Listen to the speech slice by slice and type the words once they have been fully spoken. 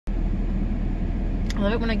I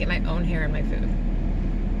love it when I get my own hair in my food.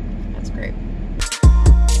 That's great.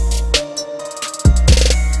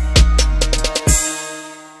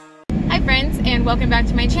 Hi friends, and welcome back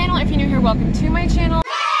to my channel. If you're new here, welcome to my channel.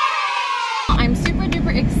 I'm super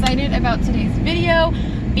duper excited about today's video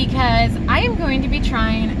because I am going to be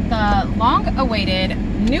trying the long-awaited,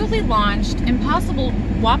 newly launched Impossible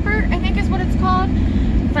Whopper, I think is what it's called,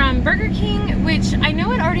 from Burger King, which I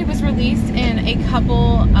know it already was released in a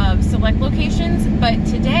couple of select locations, but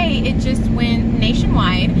today it just went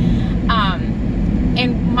nationwide.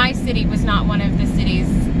 And my city was not one of the cities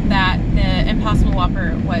that the Impossible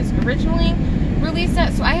Whopper was originally released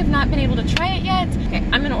at, so I have not been able to try it yet. Okay,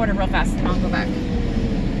 I'm gonna order real fast and I'll go back.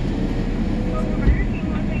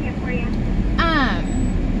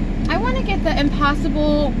 I want to get the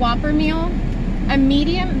Impossible Whopper meal, a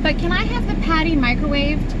medium, but can I have the patty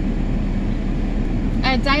microwaved?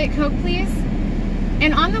 A Diet Coke, please.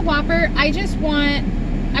 And on the Whopper, I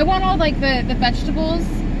want all like the vegetables,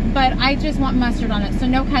 but I just want mustard on it, so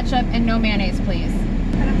no ketchup and no mayonnaise, please.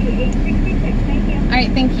 That'll be $8.66, thank you. All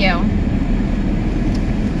right, thank you.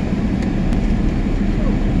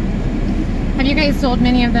 Have you guys sold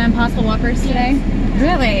many of the Impossible Whoppers today? Yes.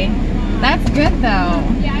 Really? That's good though.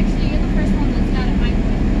 Yeah, actually you're the first one that's got it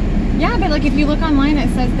microwave. Yeah, but like if you look online, it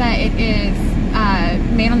says that it is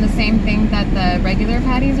made on the same thing that the regular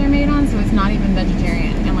patties are made on, so it's not even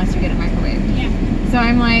vegetarian unless you get it microwaved. Yeah. So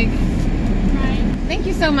I'm like, right. Thank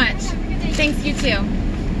you so much. Thanks, you too.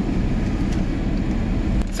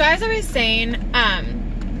 So as I was saying,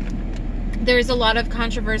 there's a lot of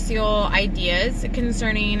controversial ideas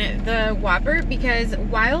concerning the Whopper because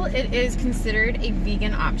while it is considered a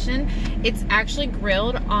vegan option, it's actually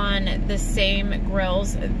grilled on the same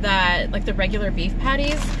grills that like the regular beef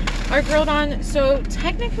patties are grilled on. So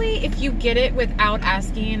technically, if you get it without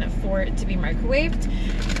asking for it to be microwaved,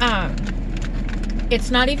 it's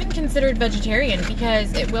not even considered vegetarian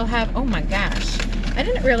because it will have, oh my gosh, I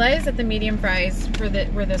didn't realize that the medium fries were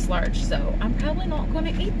this large, so I'm probably not going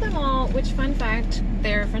to eat them all, which, fun fact,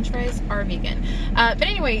 their french fries are vegan. But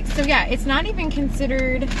anyway, so yeah, it's not even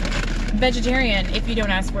considered vegetarian if you don't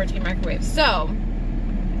ask for it to be microwaved. So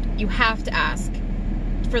you have to ask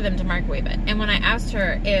for them to microwave it. And when I asked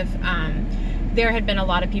her if there had been a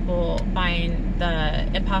lot of people buying the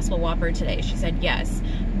Impossible Whopper today, she said yes.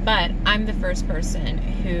 But I'm the first person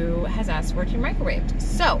who has asked for it to be microwaved.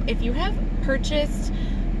 So if you have purchased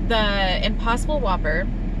the Impossible Whopper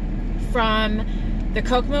from the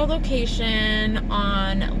Kokomo location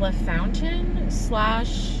on La Fountain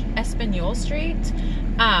 / Espanol Street,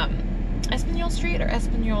 Espanol Street or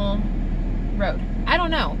Espanol Road, I don't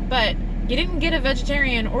know, but you didn't get a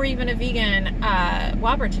vegetarian or even a vegan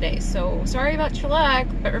Whopper today. So sorry about your luck,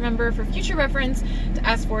 but remember for future reference to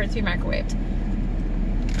ask for it to be microwaved.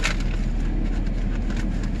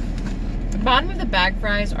 Bottom of the bag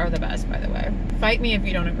fries are the best, by the way. Fight me if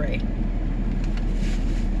you don't agree.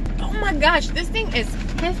 Oh my gosh, this thing is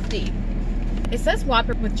hefty. It says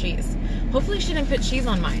Whopper with cheese. Hopefully she didn't put cheese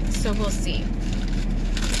on mine, so we'll see.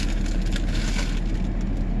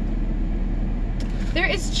 There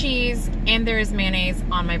is cheese and there is mayonnaise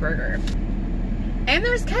on my burger. And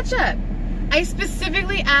there's ketchup. I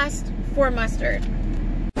specifically asked for mustard.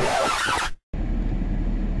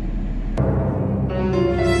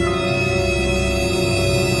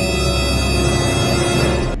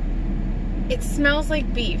 It smells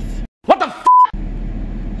like beef. What the f?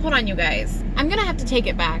 Hold on, you guys. I'm gonna have to take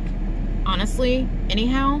it back, honestly,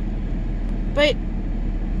 anyhow. But,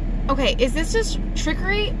 okay, is this just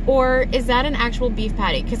trickery or is that an actual beef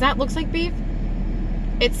patty? Because that looks like beef.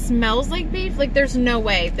 It smells like beef. Like, there's no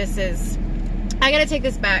way this is... I gotta take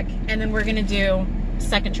this back and then we're gonna do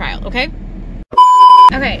second trial, okay?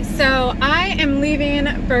 Okay, so I am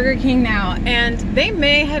leaving Burger King now and they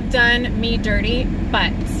may have done me dirty,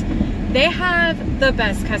 but they have the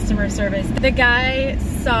best customer service. The guy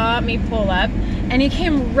saw me pull up and he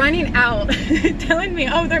came running out telling me,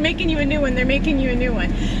 oh, they're making you a new one, they're making you a new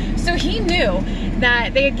one. So he knew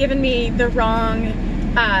that they had given me the wrong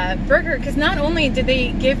burger, because not only did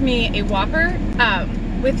they give me a Whopper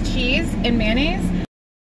with cheese and mayonnaise,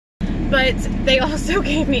 but they also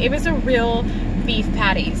gave me, it was a real beef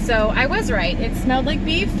patty. So I was right, it smelled like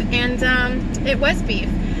beef and it was beef,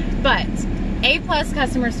 but A+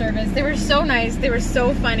 customer service. They were so nice. They were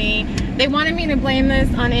so funny. They wanted me to blame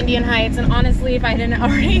this on Indian Heights, and honestly, if I didn't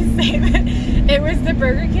already say that it was the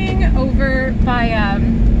Burger King over by,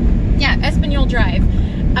 yeah, Espanol Drive,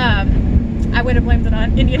 I would have blamed it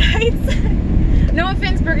on Indian Heights. No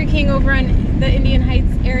offense, Burger King over on the Indian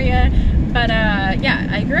Heights area, but yeah,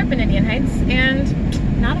 I grew up in Indian Heights,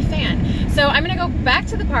 and not a fan. So I'm gonna go back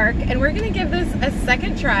to the park and we're gonna give this a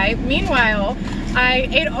second try. Meanwhile, I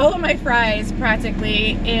ate all of my fries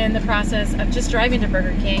practically in the process of just driving to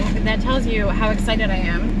Burger King. And that tells you how excited I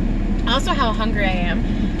am. Also how hungry I am,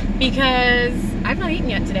 because I've not eaten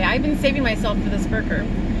yet today. I've been saving myself for this burger,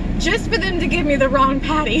 just for them to give me the wrong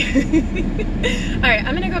patty. All right,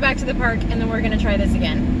 I'm gonna go back to the park and then we're gonna try this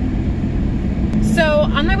again. So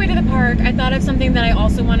on my way to the park, I thought of something that I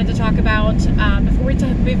also wanted to talk about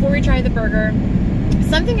before we try the burger.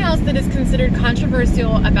 Something else that is considered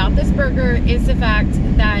controversial about this burger is the fact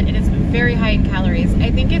that it is very high in calories.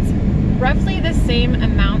 I think it's roughly the same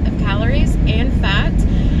amount of calories and fat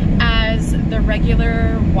as the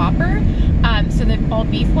regular Whopper, so the all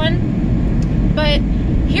beef one. But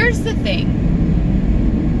here's the thing.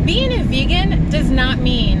 Being a vegan does not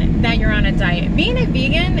mean that you're on a diet. Being a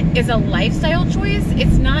vegan is a lifestyle choice.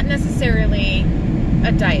 It's not necessarily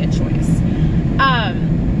a diet choice.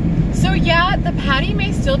 So yeah, the patty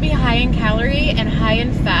may still be high in calorie and high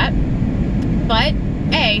in fat, but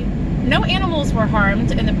A, no animals were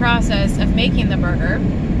harmed in the process of making the burger,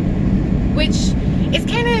 which is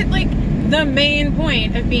kind of like the main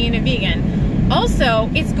point of being a vegan. Also,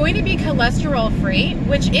 it's going to be cholesterol free,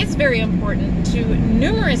 which is very important to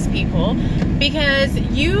numerous people, because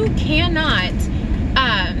you cannot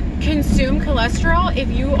consume cholesterol if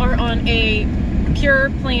you are on a pure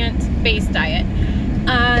plant-based diet.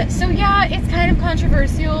 So yeah, it's kind of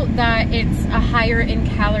controversial that it's a higher in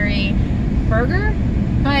calorie burger,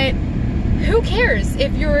 but who cares?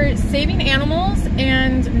 If you're saving animals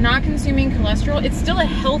and not consuming cholesterol, it's still a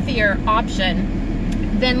healthier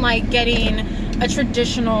option than like getting a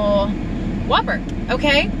traditional Whopper,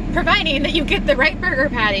 okay? Providing that you get the right burger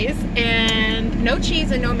patties and no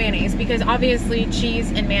cheese and no mayonnaise, because obviously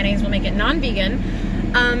cheese and mayonnaise will make it non-vegan.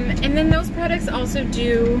 And then those products also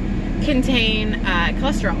do contain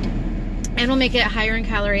cholesterol and will make it higher in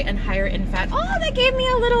calorie and higher in fat. Oh, they gave me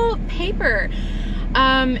a little paper.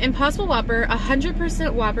 Impossible Whopper,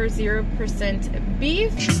 100% Whopper, 0%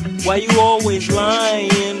 beef. Why you always lying?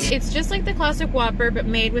 It's just like the classic Whopper, but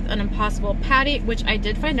made with an Impossible patty, which I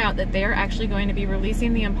did find out that they are actually going to be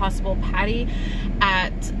releasing the Impossible patty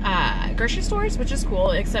at grocery stores, which is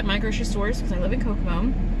cool, except my grocery stores, because I live in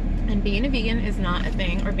Kokomo, and being a vegan is not a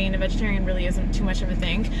thing, or being a vegetarian really isn't too much of a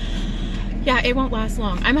thing. Yeah, it won't last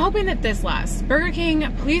long. I'm hoping that this lasts. Burger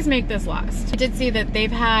King, please make this last. I did see that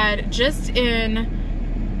they've had, just in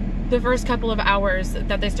the first couple of hours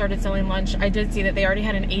that they started selling lunch, I did see that they already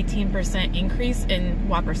had an 18% increase in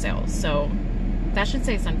Whopper sales. So that should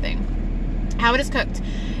say something. How it is cooked.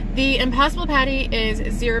 The Impossible patty is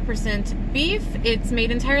 0% beef. It's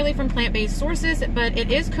made entirely from plant-based sources, but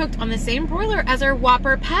it is cooked on the same broiler as our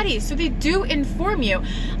Whopper patties. So they do inform you.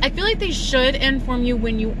 I feel like they should inform you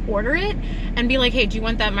when you order it and be like, hey, do you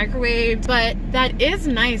want that microwaved? But that is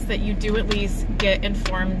nice that you do at least get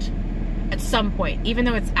informed at some point, even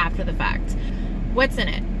though it's after the fact. What's in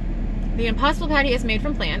it? The Impossible patty is made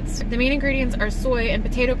from plants. The main ingredients are soy and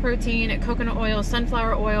potato protein, coconut oil,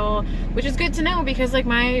 sunflower oil, which is good to know because like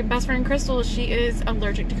my best friend Crystal, she is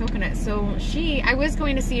allergic to coconut. So I was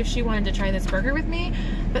going to see if she wanted to try this burger with me,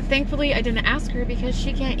 but thankfully I didn't ask her because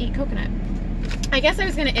she can't eat coconut. I guess I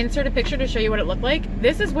was gonna insert a picture to show you what it looked like.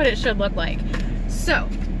 This is what it should look like. So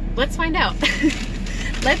let's find out.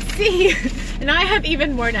 Let's see. And I have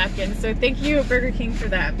even more napkins, so thank you Burger King for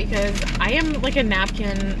that, because I am like a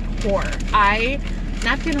napkin whore.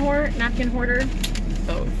 Napkin hoarder,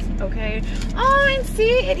 both, okay? Oh, and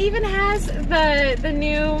see, it even has the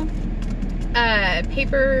new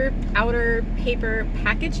outer paper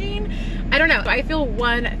packaging. I don't know, I feel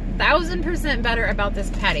 1000% better about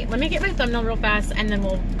this patty. Let me get my thumbnail real fast and then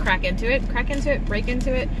we'll break into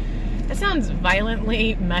it. That sounds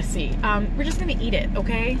violently messy. We're just gonna eat it,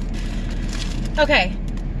 okay? Okay,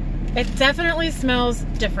 it definitely smells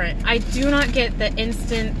different. I do not get the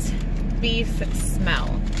instant beef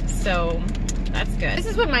smell, so that's good. This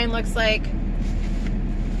is what mine looks like.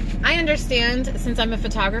 I understand, since I'm a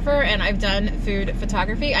photographer and I've done food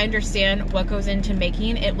photography, I understand what goes into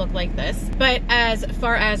making it look like this. But as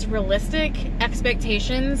far as realistic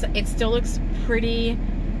expectations, it still looks pretty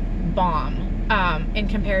bomb in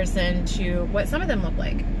comparison to what some of them look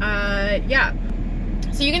like. Yeah.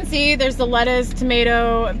 So you can see there's the lettuce,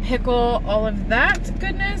 tomato, pickle, all of that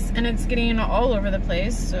goodness, and it's getting all over the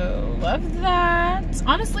place, so love that.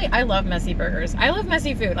 Honestly, I love messy burgers. I love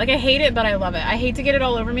messy food. Like, I hate it, but I love it. I hate to get it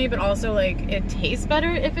all over me, but also, like, it tastes better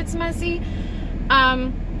if it's messy.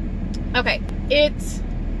 Okay, it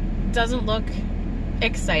doesn't look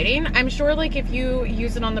exciting. I'm sure, like, if you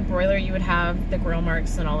use it on the broiler, you would have the grill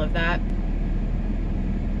marks and all of that.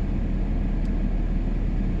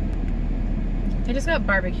 I just got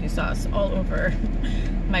barbecue sauce all over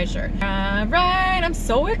my shirt. All right, I'm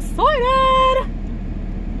so excited.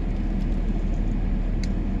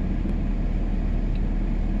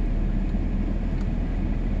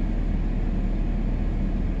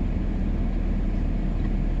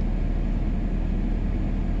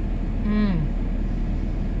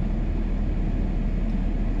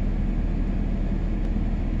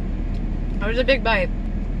 That was a big bite.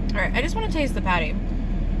 All right, I just want to taste the patty.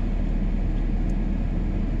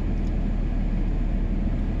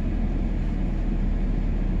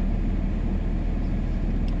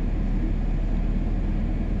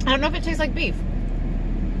 I don't know if it tastes like beef.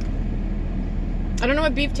 I don't know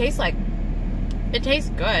what beef tastes like. It tastes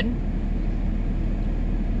good.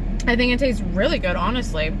 I think it tastes really good,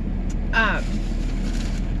 honestly. I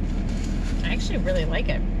actually really like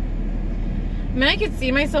it. I mean, I could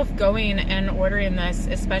see myself going and ordering this,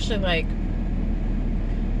 especially like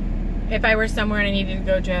if I were somewhere and I needed to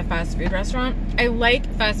go to a fast food restaurant. I like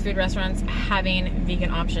fast food restaurants having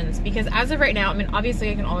vegan options because as of right now, I mean,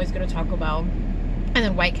 obviously I can always go to Taco Bell, and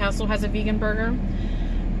then White Castle has a vegan burger.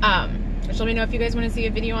 Which let me know if you guys want to see a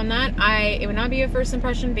video on that. It would not be a first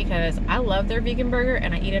impression because I love their vegan burger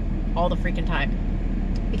and I eat it all the freaking time.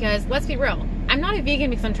 Because let's be real, I'm not a vegan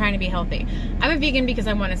because I'm trying to be healthy. I'm a vegan because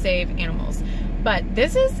I want to save animals. But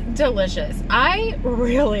this is delicious. I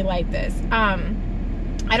really like this. I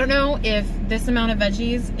don't know if this amount of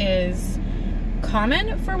veggies is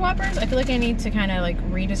common for Whoppers. I feel like I need to kind of like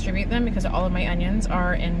redistribute them because all of my onions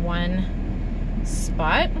are in one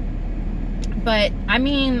spot. But I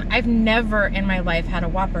mean, I've never in my life had a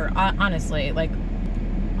Whopper, honestly, like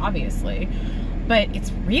obviously, but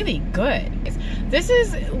it's really good. This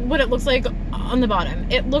is what it looks like on the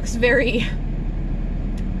bottom. It looks very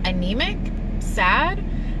anemic, sad.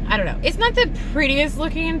 I don't know. It's not the prettiest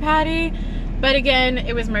looking patty, but again,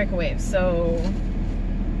 it was microwaved, so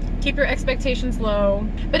keep your expectations low.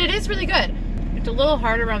 But it is really good. It's a little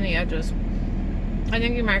hard around the edges. I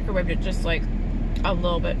think you microwaved it just like a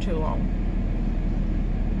little bit too long.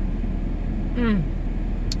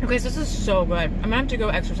 Okay, so this is so good. I'm gonna have to go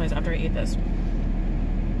exercise after I eat this.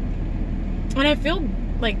 And I feel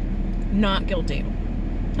like not guilty.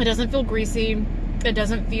 It doesn't feel greasy. It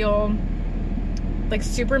doesn't feel like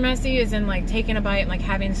super messy, as in like taking a bite and like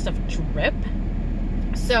having stuff drip.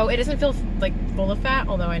 So it doesn't feel like full of fat,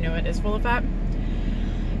 although I know it is full of fat.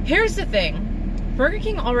 Here's the thing. Burger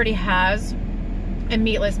King already has a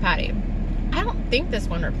meatless patty. I don't think this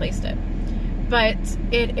one replaced it. But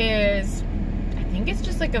it is, I think it's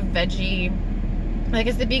just like a veggie, like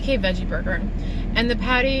it's the BK veggie burger. And the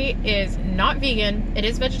patty is not vegan. It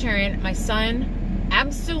is vegetarian. My son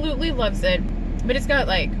absolutely loves it. But it's got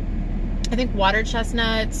like, I think water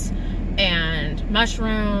chestnuts and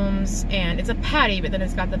mushrooms, and it's a patty, but then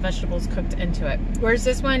it's got the vegetables cooked into it. Whereas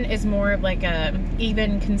this one is more of like a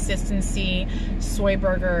even consistency soy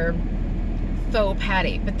burger faux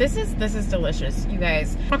patty. But this is delicious, you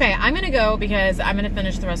guys. Okay, I'm gonna go because I'm gonna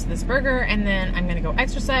finish the rest of this burger and then I'm gonna go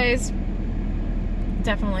exercise.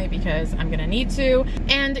 Definitely, because I'm gonna need to.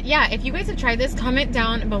 And yeah, if you guys have tried this, comment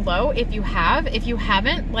down below if you have. If you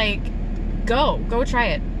haven't, like, go try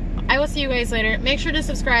it. I will see you guys later. Make sure to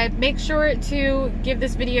subscribe. Make sure to give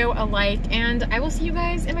this video a like, and I will see you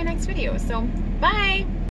guys in my next video. So, bye!